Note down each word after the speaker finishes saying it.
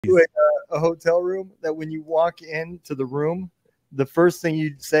a hotel room that when you walk into the room, the first thing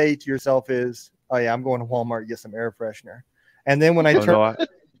you'd say to yourself is, "Oh yeah, I'm going to Walmart to get some air freshener." And then when I turned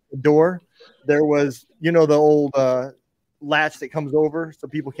the door, there was, the old latch that comes over so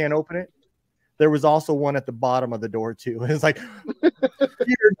people can't open it. There was also one at the bottom of the door too. It's like,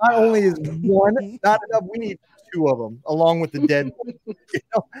 here, not only is one not enough, we need two of them along with the dead one.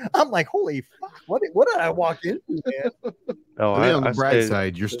 I'm like, holy fuck, what did I walk into, man? Oh, on the bright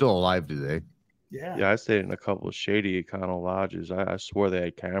side, you're still alive today. Yeah, I stayed in a couple of shady Econo lodges. I swore they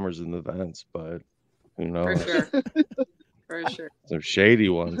had cameras in the vents, but who knows? For sure. Some shady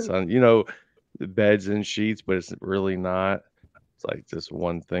ones. The beds and sheets, but it's really not. It's like just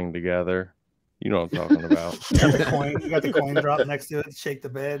one thing together. You know what I'm talking about. You got the coin drop next to it. Shake the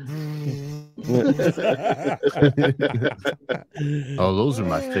bed. Oh, those are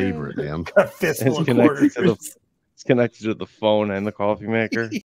my favorite, man. Got a fistful of quarters. It's connected to the phone and the coffee maker.